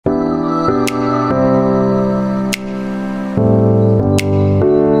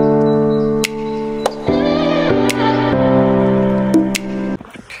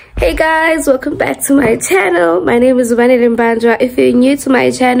guys, welcome back to my channel. My name is Vanille Mbandra. If you're new to my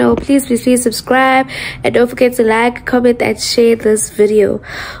channel, please subscribe and don't forget to like, comment and share this video.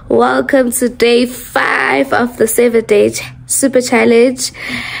 Welcome to day 5 of the 7-day super challenge.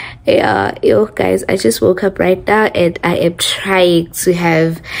 Yo guys, I just woke up right now and I am trying to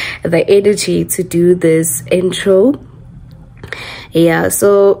have the energy to do this intro.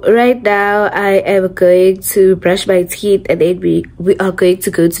 So right now I am going to brush my teeth and then we are going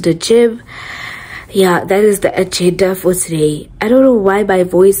to go to the gym. That is the agenda for today. I don't know why my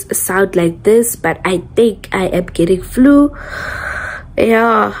voice sounds like this, but I think I am getting flu.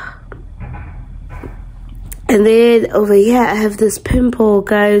 And then over here I have this pimple,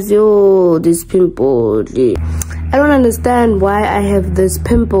 guys. This pimple. I don't understand why I have this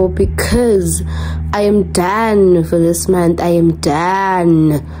pimple, because I am done for this month. I am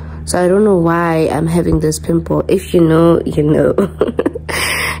done. So I don't know why I'm having this pimple. If you know, you know.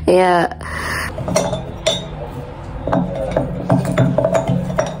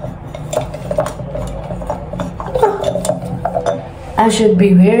 I should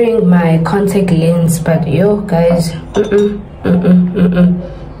be wearing my contact lens, but yo guys,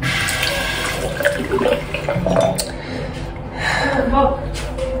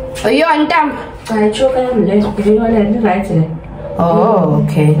 Oh, you on time? Oh,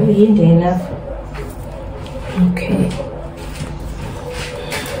 okay. Okay.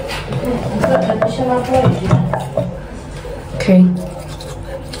 Okay.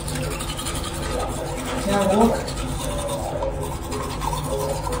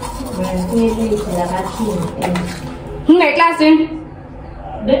 Next class in?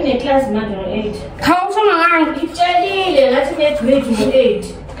 Then class number 8. How long? It's grade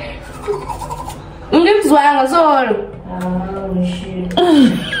 8. Ngizwa ngasolo. Shit.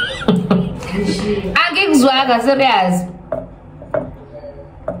 Angikuzwanga serious.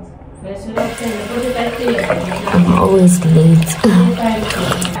 I'm always late.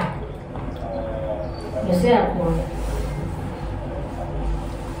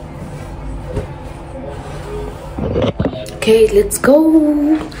 Okay, let's go.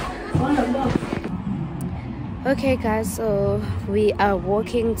 Okay guys, so we are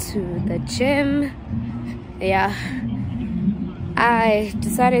walking to the gym. I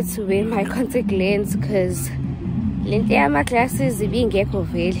decided to wear my contact lens because my glasses are being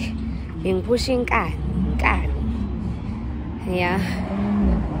pushing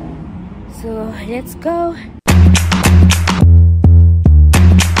so let's go.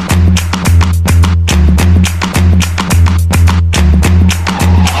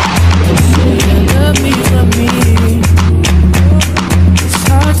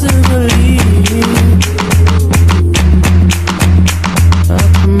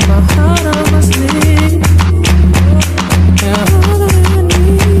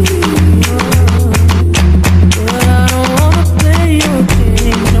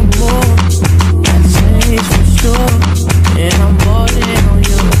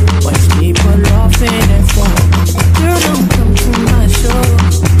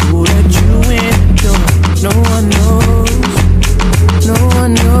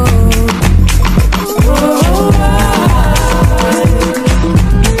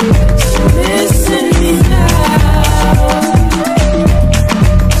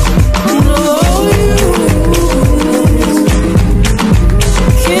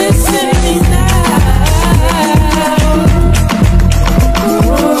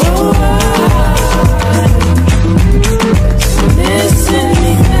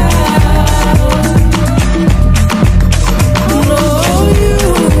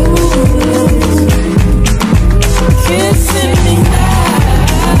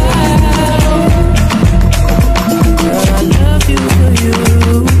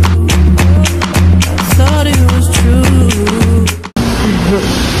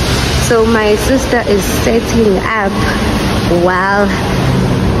 So my sister is setting up while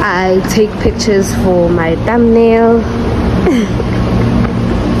I take pictures for my thumbnail.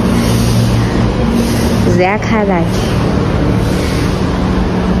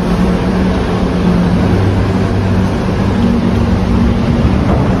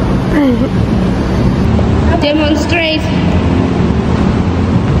 Demonstrate.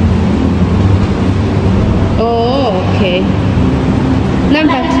 Oh, okay.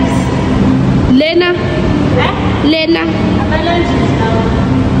 Number Lena. Lena.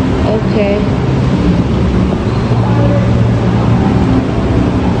 Okay.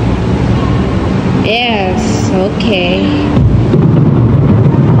 Yes, okay.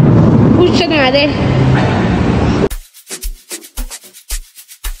 Who's there?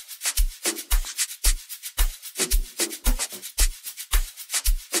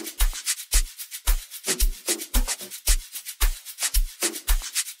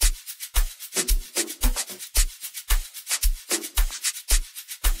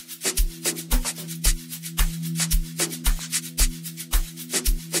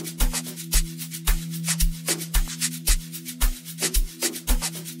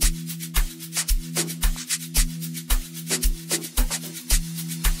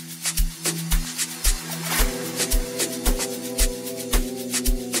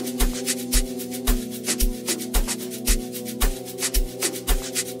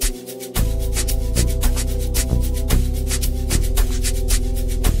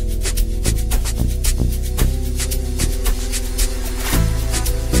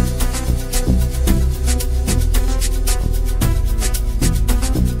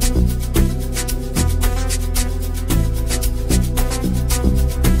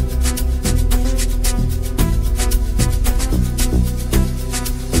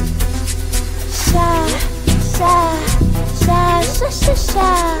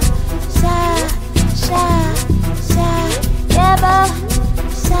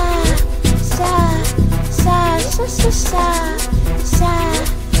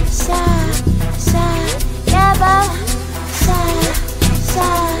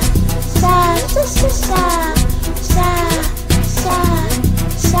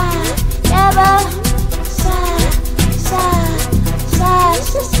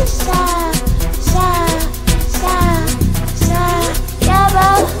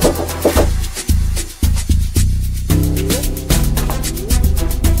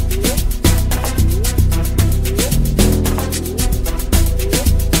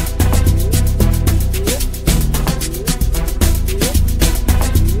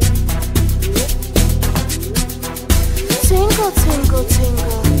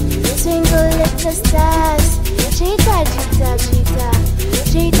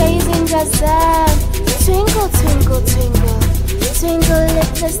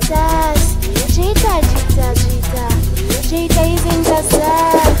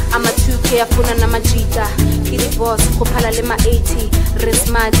 I'm a 2K afuna na majita Kili boss kophala le ma 80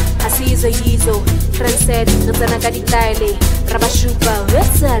 Resmart asizo yizo Trendset rizana ka ditaile Rabashupa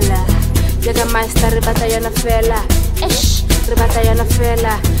wetsala Jaga master ribata yana fela ribata yana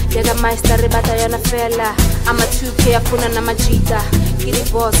fela Jaga master ribata yana fela I'm a 2K afuna na majita Kili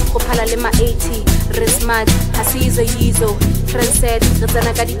boss kophala le ma 80 Resmart asizo yizo Trendset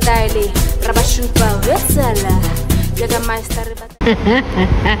rizana ka ditaile Rabashupa wetsala Jaga master ribata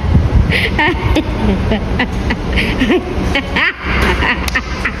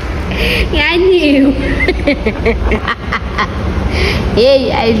I knew.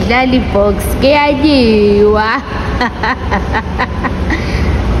 Hey, I lollipops. I knew.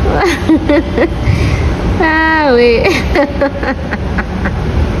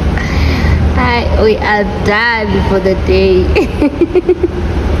 We are done for the day.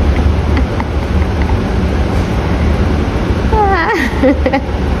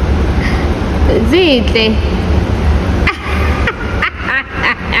 Zite.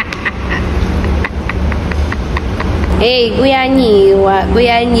 Hey, kuyanyiwa.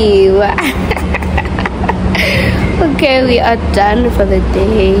 Okay, we are done for the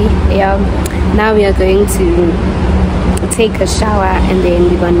day. Yeah, now we are going to take a shower and then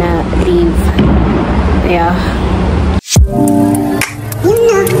we're gonna leave. Yeah.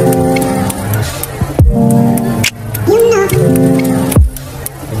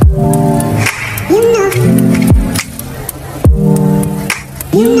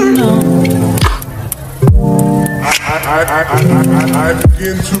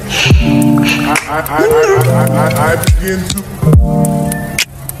 I begin to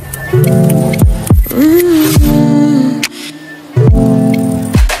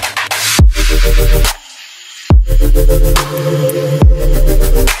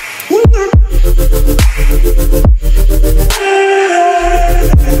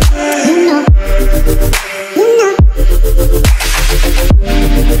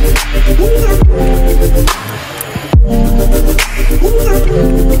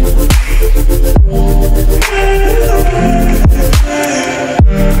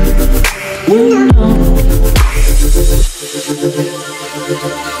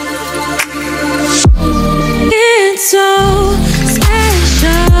It's so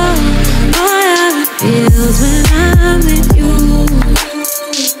special. All I feel when I'm with you.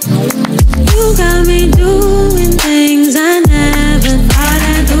 You got me doing things I never thought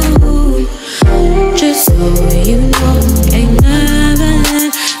I'd do. Just so you know, ain't never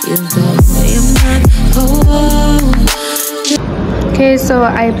let you go. You're not home. Okay, so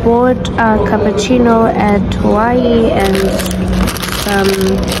I bought a cappuccino at Hawaii and some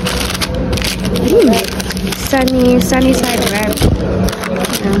sunny side wrap.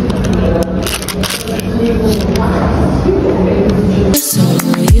 So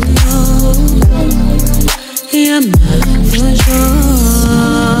you know, you're mine for sure.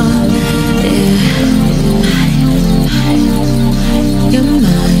 Yeah. You're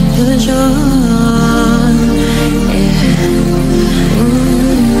mine for sure. Yeah.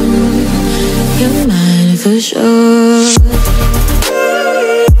 You're mine for sure.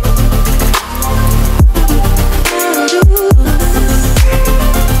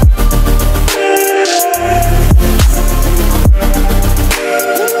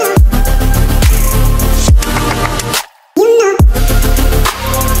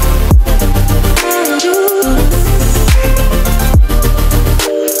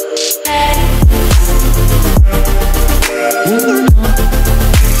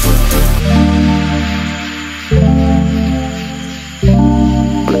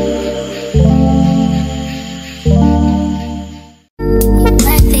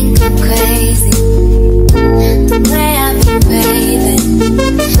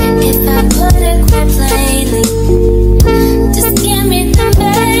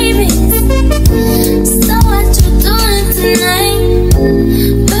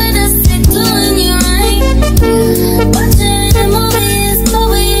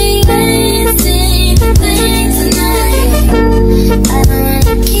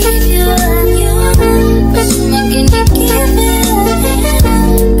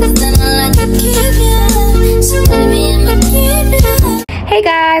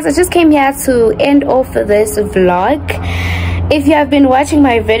 guys, I just came here to end off this vlog. If you have been watching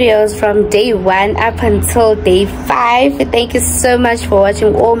my videos from day 1 up until day 5, thank you so much for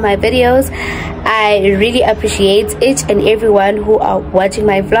watching all my videos. I really appreciate each and everyone who are watching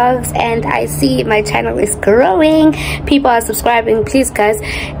my vlogs, and I see my channel is growing. People are subscribing. Please guys,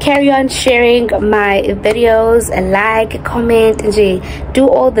 carry on sharing my videos, like, comment, and do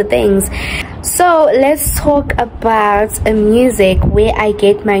all the things. So let's talk about music, where I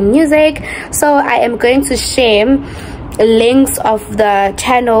get my music. So I am going to share links of the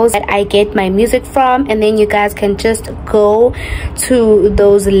channels that I get my music from, and then you guys can just go to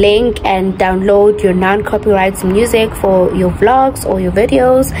those links and download your non-copyright music for your vlogs or your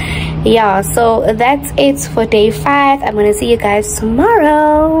videos. Yeah, so that's it for day 5. I'm gonna see you guys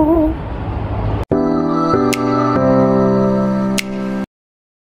tomorrow.